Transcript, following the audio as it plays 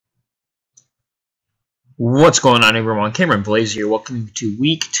What's going on, everyone? CameronBlazeIt here. Welcome to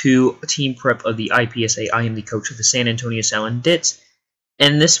Week 2 team prep of the IPSA. I am the coach of the San Antonio Salandits.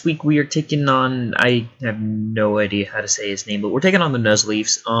 And this week we are taking on, I have no idea how to say his name, but we're taking on the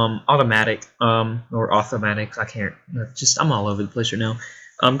Nuzleafs. AutoMatthic, or AutoMatthic, I can't, I'm all over the place right now.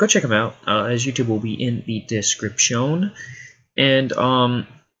 Go check him out, as YouTube will be in the description. And,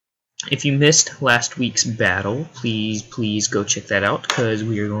 if you missed last week's battle, please go check that out, because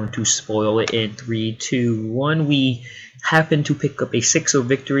we are going to spoil it in 3, 2, 1. We happened to pick up a 6-0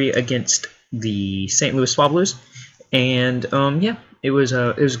 victory against the St. Louis Blues, and yeah, it was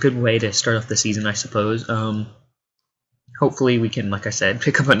a good way to start off the season, I suppose. Hopefully we can, like I said,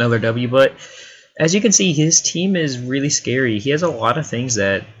 pick up another W. But as you can see, his team is really scary. He has a lot of things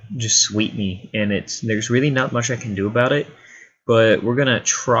that just sweep me, and there's really not much I can do about it. But we're going to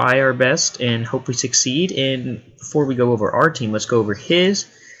try our best and hopefully succeed. And before we go over our team, let's go over his.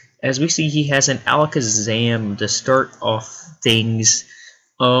 As we see, he has an Alakazam to start off things.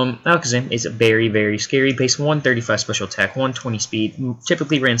 Alakazam is very, very scary. Base 135 special attack, 120 speed.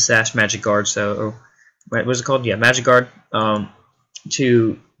 Typically ran Sash Magic Guard, so what was it called? Yeah, Magic Guard,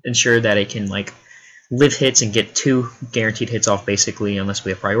 to ensure that it can like live hits and get 2 guaranteed hits off basically, unless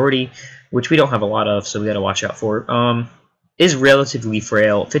we have priority, which we don't have a lot of, so we got to watch out for. Is relatively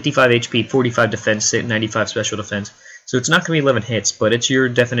frail, 55 HP, 45 defense, 95 special defense. So it's not going to be 11 hits, but it's your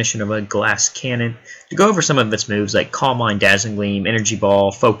definition of a glass cannon. To go over some of its moves, like Calm Mind, Dazzling Gleam, Energy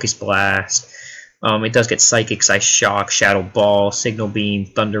Ball, Focus Blast. It does get Psychic, Ice Shock, Shadow Ball, Signal Beam,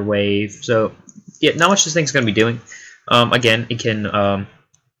 Thunder Wave. So yeah, not much this thing's going to be doing. Again, it can.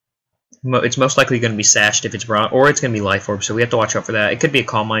 It's most likely going to be Sashed if it's Bronze, or it's going to be Life Orb. So we have to watch out for that. It could be a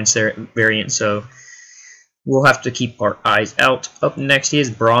Calm Mind variant. So we'll have to keep our eyes out. Up next, he is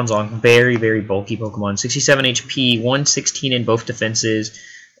Bronzong. Very, very bulky Pokemon. 67 HP, 116 in both defenses,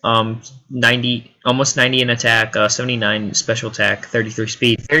 almost 90 in attack, 79 special attack, 33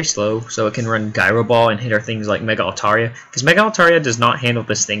 speed. Very slow, so it can run Gyro Ball and hit our things like Mega Altaria. Because Mega Altaria does not handle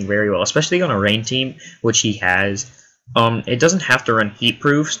this thing very well, especially on a rain team, which he has. It doesn't have to run Heat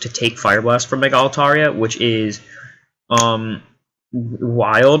Proofs to take Fire Blast from Mega Altaria, which is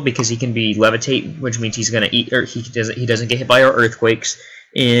wild, because he can be Levitate, which means he's gonna eat, or he doesn't get hit by our earthquakes,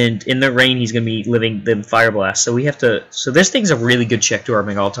 and in the rain he's gonna be living the Fire Blast. So we have to. So this thing's a really good check to our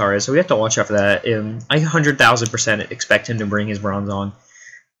Mega Altaria, so we have to watch out for that. I 100,000% expect him to bring his Bronzong.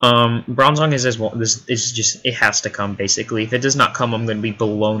 Bronzong is as well. This is just, it has to come basically. If it does not come, I'm gonna be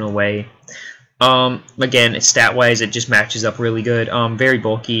blown away. Again, stat wise, it just matches up really good. Very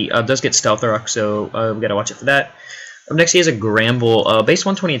bulky. Does get Stealth Rock, so we gotta watch out for that. Up next, he has a Gramble, base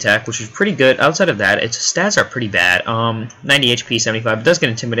 120 attack, which is pretty good. Outside of that, its stats are pretty bad. 90 HP, 75. It does get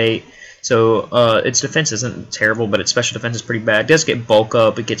Intimidate, so its defense isn't terrible, but its special defense is pretty bad. It does get Bulk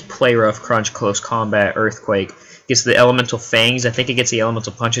Up. It gets Play Rough, Crunch, Close Combat, Earthquake. It gets the Elemental Fangs. I think it gets the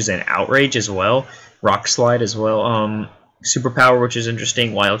Elemental Punches and Outrage as well. Rock Slide as well. Superpower, which is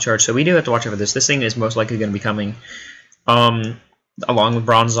interesting. Wild Charge. So we do have to watch out for this. This thing is most likely going to be coming. Along with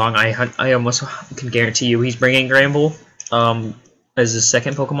Bronzong, I almost can guarantee you he's bringing Gramble as his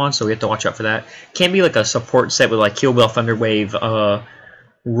second Pokemon, so we have to watch out for that. Can be like a support set with like Kill Bill, Thunder Wave,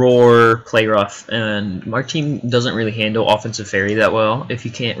 Roar, Play Rough, and our team doesn't really handle Offensive Fairy that well, if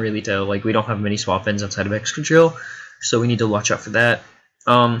you can't really tell. Like, we don't have many Swap-ins outside of Excadrill, so we need to watch out for that.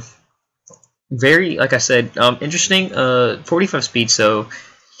 Very, like I said, interesting, 45 speed, so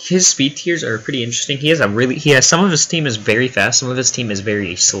his speed tiers are pretty interesting. He has some of his team is very fast, some of his team is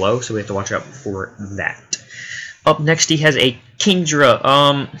very slow, so we have to watch out for that. Up next, he has a Kingdra.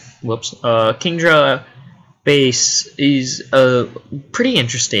 Kingdra base is pretty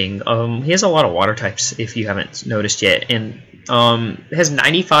interesting. He has a lot of water types, if you haven't noticed yet, and it has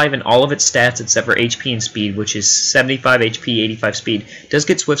 95 in all of its stats except for HP and speed, which is 75 HP, 85 speed. It does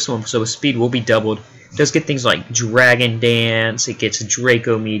get Swift Swim, so his speed will be doubled. It does get things like Dragon Dance, it gets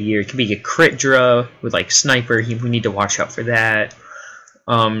Draco Meteor, it can be a Crit Draw with like Sniper, we need to watch out for that.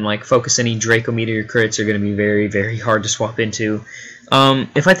 Like Focus any Draco Meteor crits are going to be very, very hard to swap into.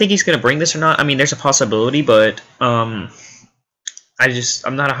 If I think he's going to bring this or not, I mean, there's a possibility, but I'm not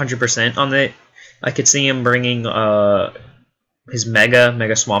 100% on it. I could see him bringing his Mega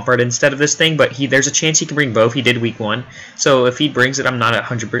Swampert instead of this thing, but there's a chance he can bring both. He did week 1, so if he brings it, I'm not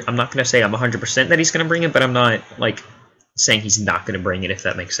 100%. I'm not going to say I'm 100% that he's going to bring it, but I'm not like saying he's not going to bring it, if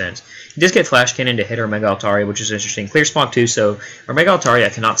that makes sense. He does get Flash Cannon to hit our Mega Altaria, which is interesting. Clear Smog too, so our Mega Altaria I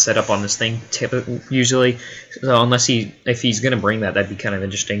cannot set up on this thing usually, so unless if he's going to bring that, that'd be kind of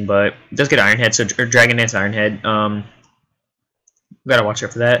interesting. But it does get Iron Head, so or Dragon Dance Iron Head. We gotta watch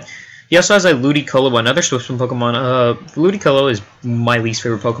out for that. He also has a Ludicolo, another Swiftwind Pokemon. Ludicolo is my least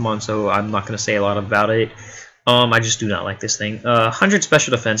favorite Pokemon, so I'm not going to say a lot about it. I just do not like this thing. 100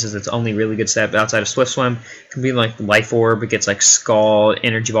 special defenses, it's only really good stat outside of Swift Swim. Can be like Life Orb, it gets like Scald,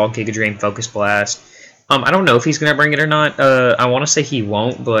 Energy Ball, Giga Drain, Focus Blast. I don't know if he's going to bring it or not. I want to say he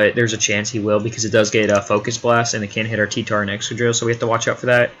won't, but there's a chance he will because it does get Focus Blast and it can hit our T-Tar and Excadrill, so we have to watch out for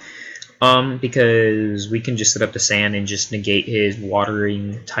that. Because we can just set up the sand and just negate his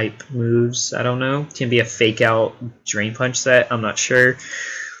watering type moves. I don't know. Can be a fake out Drain Punch set. I'm not sure.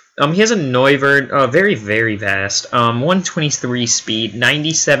 He has a Noivern, very, very vast. 123 speed,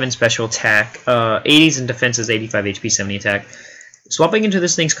 97 special attack, 80s in defenses, 85 HP, 70 attack. Swapping into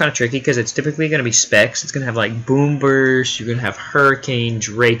this thing's kind of tricky because it's typically going to be specs. It's going to have like Boom Burst, you're going to have Hurricane,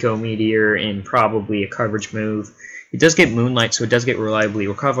 Draco Meteor, and probably a coverage move. It does get Moonlight, so it does get reliable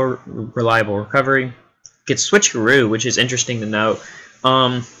recovery. It gets Switcheroo, which is interesting to note.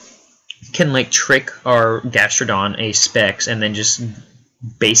 Can like trick our Gastrodon, a Specs, and then just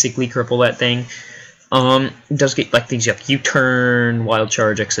basically cripple that thing. It does get like things like U-Turn, Wild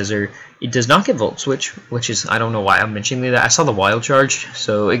Charge, X-Scissor. It does not get Volt Switch, which is, I don't know why I'm mentioning that. I saw the Wild Charge,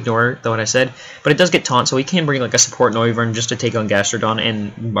 so ignore what I said. But it does get Taunt, so we can bring like a support Noivern just to take on Gastrodon,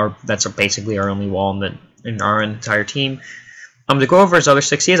 and that's basically our only wall in our entire team. To go over his other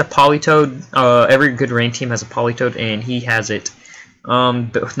 6, he has a Politoed. Every good rain team has a Politoed, and he has it.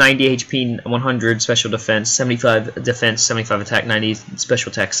 90 HP, 100 special defense, 75 defense, 75 attack, 90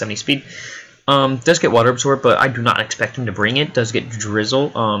 special attack, 70 speed. Does get Water Absorb, but I do not expect him to bring it. Does get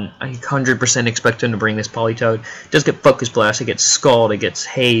Drizzle. I 100% expect him to bring this Politoed. Does get Focus Blast. It gets Scald. It gets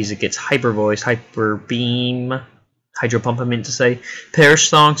Haze. It gets Hyper Voice, Hyper Beam, Hydro Pump. I meant to say Perish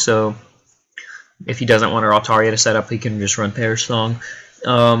Song. So if he doesn't want our Altaria to set up, he can just run Perish Song.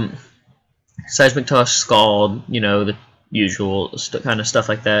 Seismic Toss, Scald. You know, the usual kind of stuff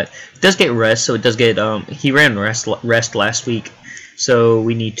like that. It does get Rest, so it does get. He ran Rest last week. So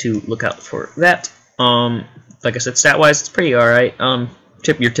we need to look out for that. Like I said, stat-wise, it's pretty alright.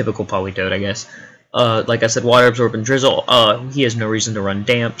 Your typical Politoed, I guess. Like I said, Water Absorb and Drizzle. He has no reason to run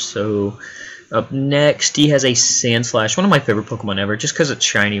Damp. So up next, he has a Sandslash, one of my favorite Pokemon ever. Just because it's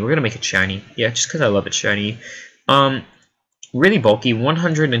shiny, we're gonna make it shiny. Yeah, just because I love it shiny. Really bulky,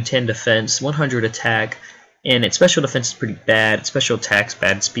 110 defense, 100 attack, and its special defense is pretty bad. Its special attack's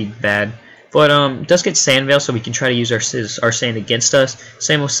bad, speed bad. But it does get Sand Veil, so we can try to use our sand against us.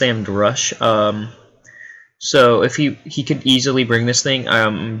 Same with Sand Rush. So if he could easily bring this thing,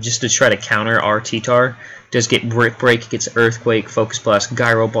 just to try to counter our T-Tar. Does get Brick Break, gets Earthquake, Focus Blast,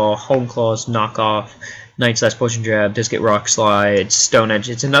 Gyro Ball, Home Claws, Knockoff, Night Slash, Potion Jab. Does get Rock Slide, Stone Edge.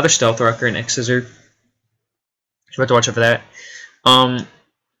 It's another Stealth Rocker and X-Scissor. So we have to watch out for that.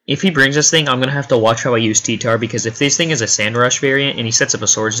 If he brings this thing, I'm going to have to watch how I use T-Tar, because if this thing is a Sand Rush variant and he sets up a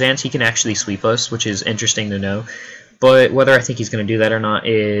Swords Dance, he can actually sweep us, which is interesting to know. But whether I think he's going to do that or not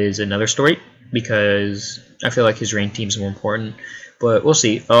is another story, because I feel like his rain team is more important. But we'll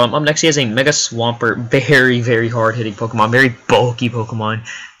see. Up next, he has a Mega Swampert, very, very hard-hitting Pokemon, very bulky Pokemon.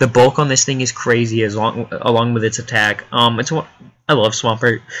 The bulk on this thing is crazy, along with its attack. I love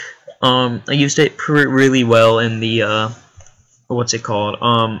Swampert. I used it really well in the... what's it called?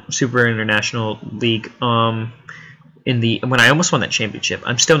 Super International League. When I almost won that championship.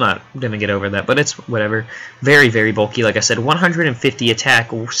 I'm still not gonna get over that, but it's whatever. Very, very bulky. Like I said, 150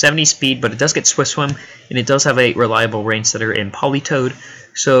 attack, 70 speed, but it does get Swift Swim, and it does have a reliable Rain Setter and Politoed.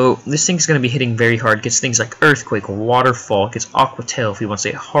 So this thing's gonna be hitting very hard. It gets things like Earthquake, Waterfall. It gets Aqua Tail if we want to say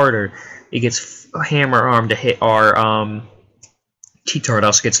it harder. It gets Hammer Arm to hit our T-Tar. It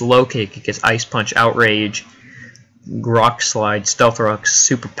also gets Low Kick. It gets Ice Punch, Outrage, Rock Slide, Stealth Rock,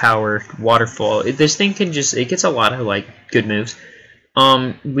 Super Power, Waterfall. This thing can it gets a lot of like good moves.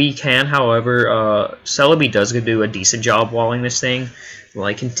 We can, however, Celebi does do a decent job walling this thing.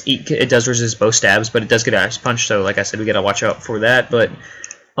 Like it does resist both stabs, but it does get Ice Punch. So like I said, we gotta watch out for that. But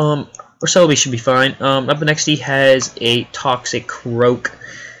our Celebi should be fine. Up next, he has a Toxic Croak.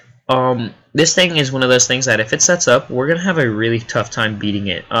 This thing is one of those things that if it sets up, we're gonna have a really tough time beating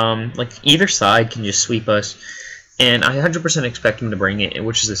it. Like either side can just sweep us. And I 100% expect him to bring it,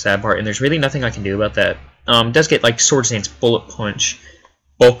 which is the sad part, and there's really nothing I can do about that. Does get like Swords Dance, Bullet Punch,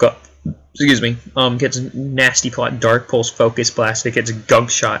 Bulk Up, excuse me, gets Nasty Plot, Dark Pulse, Focus Blast, it gets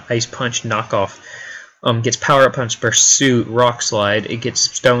Gunk Shot, Ice Punch, Knockoff, gets Power Up Punch, Pursuit, Rock Slide, it gets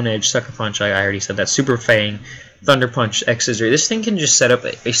Stone Edge, Sucker Punch, I already said that, Super Fang, Thunder Punch, X-Scissor. This thing can just set up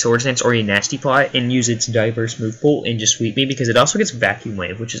a Swords Dance or a Nasty Plot and use its diverse move pool and just sweep me, because it also gets Vacuum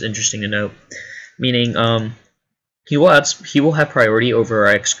Wave, which is interesting to note, meaning, He will have priority over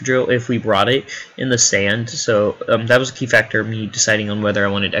our Excadrill if we brought it in the sand. So that was a key factor of me deciding on whether I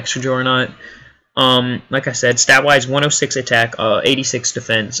wanted Excadrill or not. Like I said, stat-wise, 106 attack, 86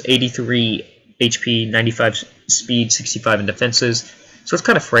 defense, 83 HP, 95 speed, 65 in defenses. So it's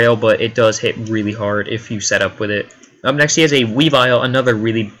kind of frail, but it does hit really hard if you set up with it. Up next, he has a Weavile, another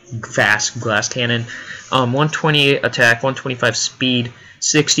really fast glass cannon. 120 attack, 125 speed,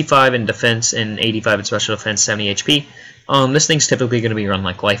 65 in defense, and 85 in special defense, 70 HP. This thing's typically going to be run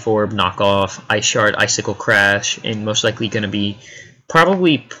like Life Orb, Knockoff, Ice Shard, Icicle Crash, and most likely going to be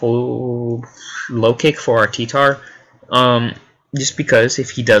probably low kick for our T-Tar. Just because if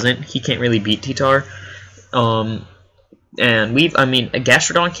he doesn't, he can't really beat T-Tar. And I mean, a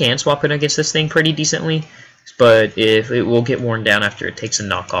Gastrodon can swap in against this thing pretty decently, but if it will get worn down after it takes a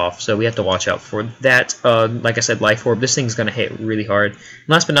knockoff, so we have to watch out for that. Like I said, Life Orb, this thing's gonna hit really hard.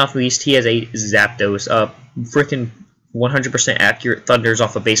 Last but not least, he has a Zapdos, freaking 100% accurate, thunders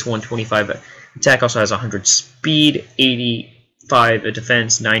off a base 125 attack, also has 100 speed, 85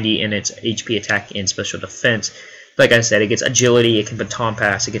 defense, 90 in its HP attack and special defense. Like I said, it gets agility, it can baton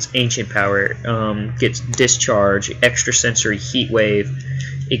pass, it gets ancient power, gets discharge, extra sensory, heat wave.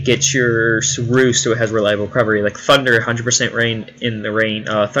 It gets your roost, so it has reliable recovery, like thunder, 100% rain in the rain,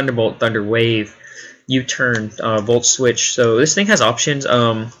 thunderbolt, thunder wave, U-turn, volt switch. So this thing has options.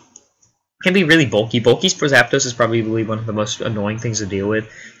 Can be really bulky. Bulky for Zapdos is probably one of the most annoying things to deal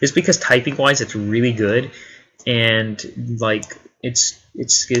with. Just because typing wise, it's really good, and like it's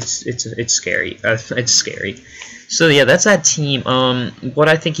scary. It's scary. So yeah, that's that team. What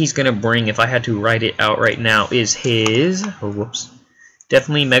I think he's gonna bring, if I had to write it out right now, is his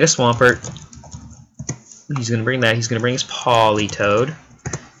definitely Mega Swampert. He's gonna bring that. He's gonna bring his Politoed.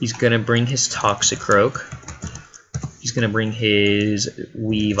 He's gonna bring his Toxicroak. He's gonna bring his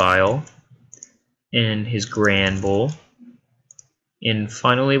Weavile and his Granbull. And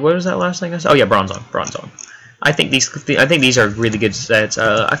finally, what was that last thing I said? Oh yeah, Bronzong. I think these are really good sets.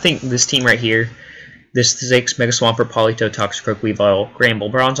 I think this team right here, this 6 Mega Swampert, Politoed, Toxicroak, Weavile,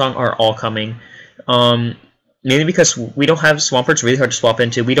 Granbull, Bronzong are all coming. Mainly because we don't have Swampert's really hard to swap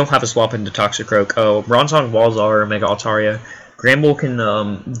into. We don't have a swap into Toxicroak. Bronzong, Walzar, Mega Altaria. Granbull can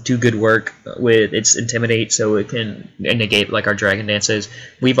do good work with its Intimidate, so it can negate like our Dragon Dances.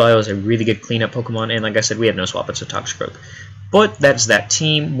 Weavile is a really good cleanup Pokemon, and like I said, we have no swap into Toxicroak. But that's that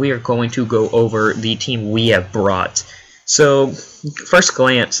team. We are going to go over the team we have brought. So, first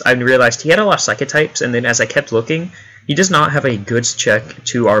glance, I realized he had a lot of Psychic types, and then as I kept looking, he does not have a goods check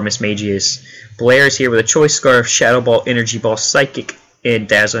to our Mismagius. Blair is here with a Choice Scarf, Shadow Ball, Energy Ball, Psychic, and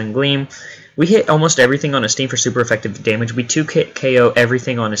Dazzling Gleam. We hit almost everything on his team for super effective damage. We 2-hit KO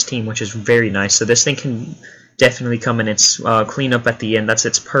everything on his team, which is very nice. So this thing can definitely come in its cleanup at the end. That's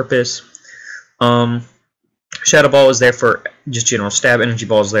its purpose. Shadow Ball is there for just general stab. Energy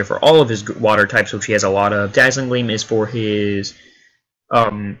Ball is there for all of his water types, which he has a lot of. Dazzling Gleam is for his...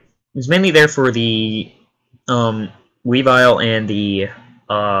 is mainly there for the Weavile and the...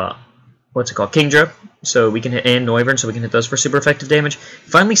 what's it called? Kingdra. So we can hit, and Noivern, so we can hit those for super effective damage.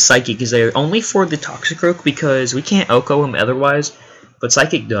 Finally, Psychic is there only for the Toxicroak because we can't OHKO him otherwise, but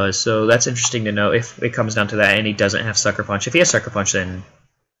Psychic does, so that's interesting to know if it comes down to that and he doesn't have Sucker Punch. If he has Sucker Punch, then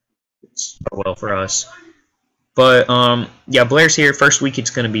it's well for us. But, yeah, Blair's here. First week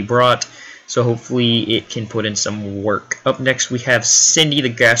it's going to be brought, so hopefully it can put in some work. Up next we have Cindy the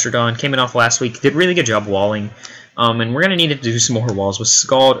Gastrodon. Came in off last week. Did a really good job walling. And we're going to need to do some more walls with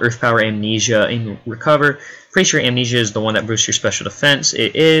Scald, Earth Power, Amnesia, and Recover. Pretty sure Amnesia is the one that boosts your special defense.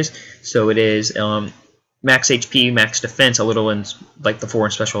 It is. So it is max HP, max defense, a little in like the 4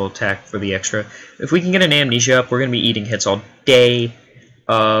 in special attack for the extra. If we can get an Amnesia up, we're going to be eating hits all day.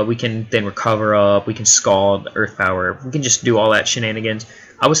 We can then Recover up. We can Scald, Earth Power. We can just do all that shenanigans.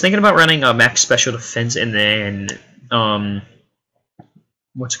 I was thinking about running a max special defense and then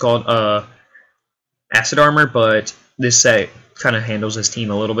what's it called? Acid Armor, but this set kind of handles this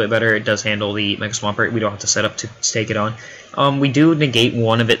team a little bit better. It does handle the Mega Swampert. We don't have to set up to take it on. We do negate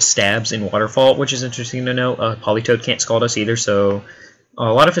one of its stabs in Waterfall, which is interesting to know. Politoed can't Scald us either, so a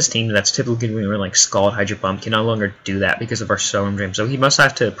lot of his team that's typically going to like Scald, Hydro Pump can no longer do that because of our Storm Dream. So he must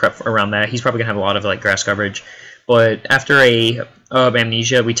have to prep around that. He's probably going to have a lot of like grass coverage. But after a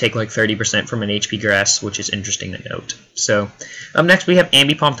Amnesia, we take like 30% from an HP Grass, which is interesting to note. So, up next we have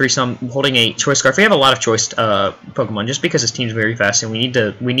Ambipom 3. So I'm holding a Choice Scarf. We have a lot of choice Pokemon just because his team's very fast, and we need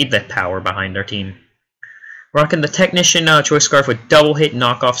the power behind our team. Rocking the Technician Choice Scarf with Double Hit,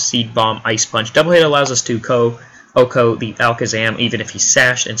 Knockoff, Seed Bomb, Ice Punch. Double Hit allows us to OHKO the Alakazam even if he's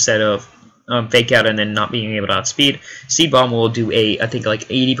sashed instead of fake out and then not being able to outspeed. Seed Bomb will do I think like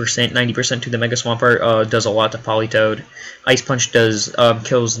 80%, 90% to the Mega Swampert, does a lot to Politoed. Ice Punch does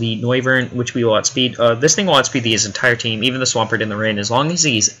kills the Noivern, which we will outspeed. This thing will outspeed his entire team, even the Swampert in the rain, as long as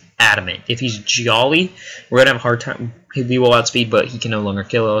he's adamant. If he's Jolly, we're gonna have a hard time. We will outspeed, but he can no longer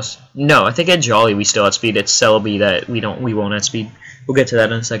kill us. No, I think at Jolly we still outspeed. It's Celebi that we won't outspeed. We'll get to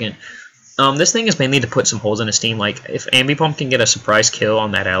that in a second. This thing is mainly to put some holes in his team. Like if Ambipom can get a surprise kill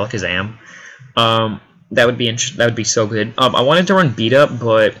on that Alakazam, that would be so good. I wanted to run Beat Up,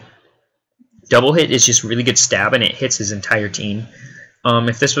 but Double Hit is just really good stab, and it hits his entire team.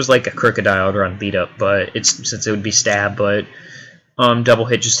 If this was like a Crocodile, I'd run Beat Up, but since it would be stab, but Double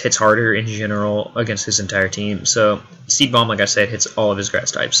Hit just hits harder in general against his entire team. So Seed Bomb, like I said, hits all of his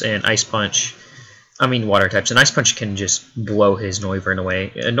grass types, and water types, and Ice Punch can just blow his Noivern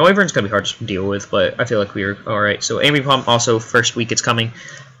away. Noivern's going to be hard to deal with, but I feel like we're alright. So Ambipom, also, first week it's coming.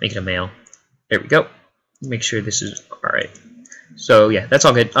 Make it a male. There we go. Make sure this is alright. So, yeah, that's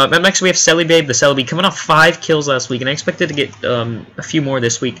all good. Next we have Celebi, the Celebi, coming off 5 kills last week, and I expected to get a few more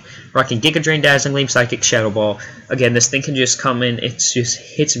this week. Rocking Giga Drain, Dazzling Gleam, Psychic, Shadow Ball. Again, this thing can just come in. It just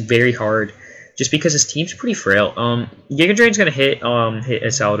hits very hard, just because his team's pretty frail. Giga Drain's gonna hit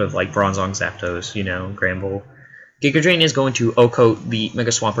us out of like Bronzong, Zapdos, Granbull. Giga Drain is going to O-Coat the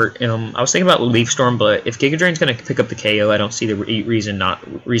Mega Swampert. I was thinking about Leaf Storm, but if Giga Drain's gonna pick up the KO, I don't see the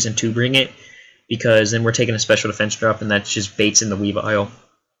reason to bring it, because then we're taking a special defense drop, and that's just baits in the Weavile.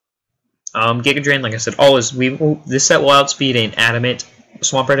 Giga Drain, like I said, this set will outspeed an Adamant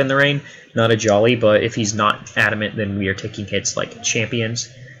Swampert in the rain, not a Jolly, but if he's not Adamant, then we are taking hits like champions.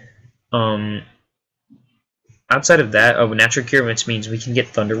 Outside of that, Natural Cure, which means we can get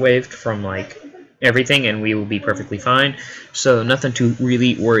Thunder Waved from like everything, and we will be perfectly fine. So nothing to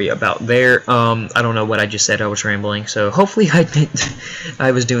really worry about there. I don't know what I just said. I was rambling. So hopefully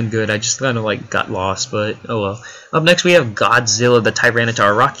I was doing good. I just kind of like got lost, but oh well. Up next we have Godzilla, the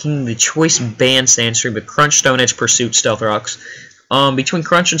Tyranitar, rocking the Choice Band Sandstream with Crunch, Stone Edge, Pursuit, Stealth Rocks. Between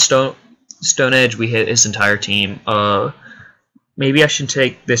Crunch and Stone Edge, we hit his entire team. Maybe I should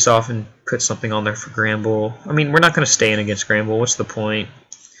take this off and put something on there for Granbull. I mean, we're not going to stay in against Granbull. What's the point?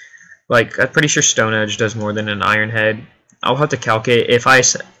 Like, I'm pretty sure Stone Edge does more than an Iron Head. I'll have to calculate.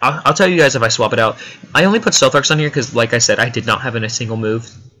 I'll tell you guys if I swap it out. I only put Stealth Arcs on here because, like I said, I did not have a single move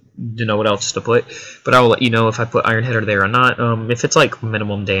to know what else to put. But I will let you know if I put Iron Head or there or not. If it's like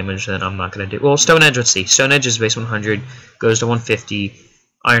minimum damage, then I'm not going to do. Well, Stone Edge, let's see. Stone Edge is base 100, goes to 150.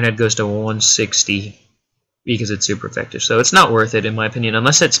 Iron Head goes to 160. Because it's super effective. So it's not worth it, in my opinion.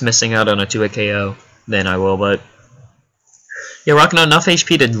 Unless it's missing out on a 2-hit KO, then I will. But yeah, rocking enough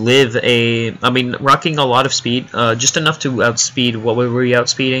HP to live rocking a lot of speed. Just enough to outspeed. What were we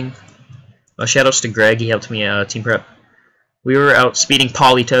outspeeding? Shoutouts to Greg. He helped me team prep. We were outspeeding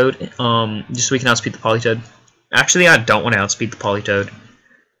Politoed. Just so we can outspeed the Politoed. Actually, I don't want to outspeed the Politoed.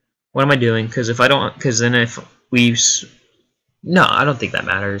 What am I doing? Because then if we... No, I don't think that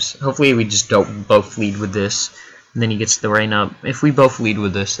matters. Hopefully we just don't both lead with this, and then he gets the rain up. If we both lead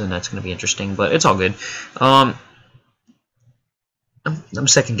with this, then that's going to be interesting, but it's all good. I'm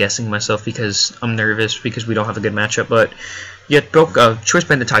second-guessing myself because I'm nervous because we don't have a good matchup, but yeah, Choice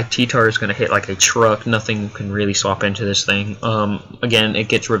Band the T-Tar is going to hit like a truck. Nothing can really swap into this thing. Again, it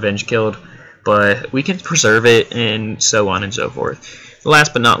gets Revenge killed, but we can preserve it, and so on and so forth.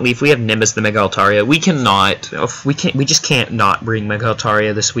 Last but not least, we have Nimbus the Mega Altaria. We just can't not bring Mega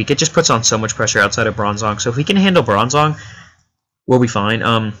Altaria this week. It just puts on so much pressure outside of Bronzong. So if we can handle Bronzong, we'll be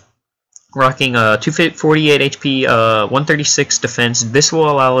fine. Rocking 248 HP, 136 defense. This will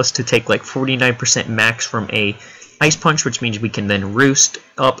allow us to take like 49% max from a Ice Punch, which means we can then Roost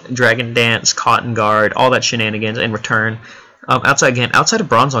up, Dragon Dance, Cotton Guard, all that shenanigans, and return. Outside of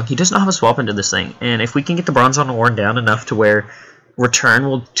Bronzong, he does not have a swap into this thing. And if we can get the Bronzong worn down enough to where Return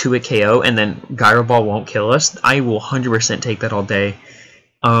will 2-hit KO and then Gyro Ball won't kill us, I will 100% take that all day.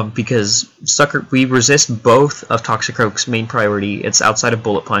 Because we resist both of Toxicroak's main priority. It's outside of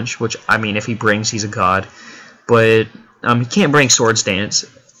Bullet Punch, which, I mean, if he brings, he's a god. But he can't bring Swords Dance.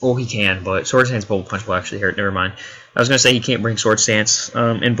 Well, he can, but Swords Dance Bullet Punch will actually hurt. Never mind. I was going to say he can't bring Swords Dance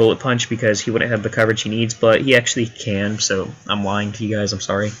and Bullet Punch because he wouldn't have the coverage he needs, but he actually can, so I'm lying to you guys. I'm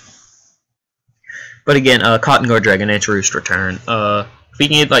sorry. But again, Cotton Guard, Dragon Dance, Roost, Return. If we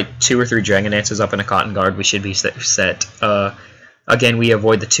can get like 2 or 3 Dragon Dances up in a Cotton Guard, we should be set. Again, we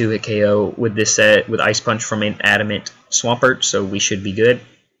avoid the 2-hit KO with this set with Ice Punch from an Adamant Swampert, so we should be good.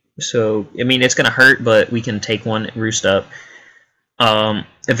 So, I mean, it's going to hurt, but we can take one, Roost up.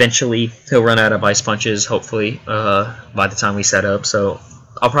 Eventually, he'll run out of Ice Punches, hopefully, by the time we set up. So,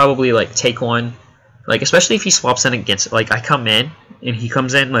 I'll probably like take one, Like, especially if he swaps in against, like, I come in, and he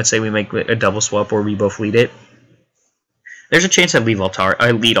comes in, let's say we make a double swap or we both lead it. There's a chance I lead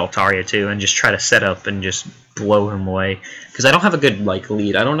Altaria too, and just try to set up and just blow him away. Because I don't have a good, like,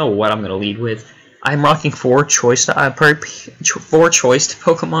 lead. I don't know what I'm going to lead with. I'm rocking 4 choice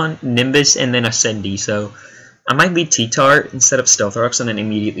Pokemon, Nimbus, and then Ascendi, so I might lead T-Tart instead of Stealthrox and then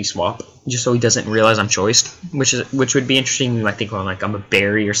immediately swap, just so he doesn't realize I'm choiced, which would be interesting. You might think, well, like, I'm a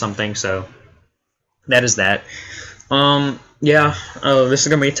berry or something, so that is that. Yeah, this is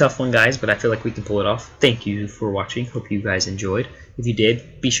going to be a tough one, guys, but I feel like we can pull it off. Thank you for watching. Hope you guys enjoyed. If you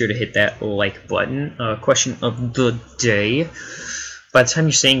did, be sure to hit that like button. Question of the day. By the time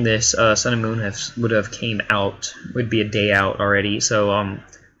you're seeing this, Sun and Moon would have came out, would be a day out already. So,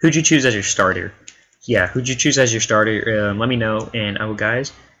 who'd you choose as your starter? Yeah, who'd you choose as your starter? Let me know, and I will,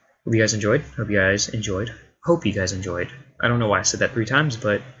 guys. Hope you guys enjoyed. Hope you guys enjoyed. Hope you guys enjoyed. I don't know why I said that 3 times,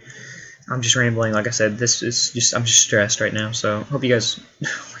 but I'm just rambling. Like I said, this is just, I'm just stressed right now. So, hope you guys.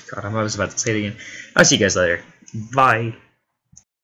 Oh my God, I was about to say it again. I'll see you guys later. Bye.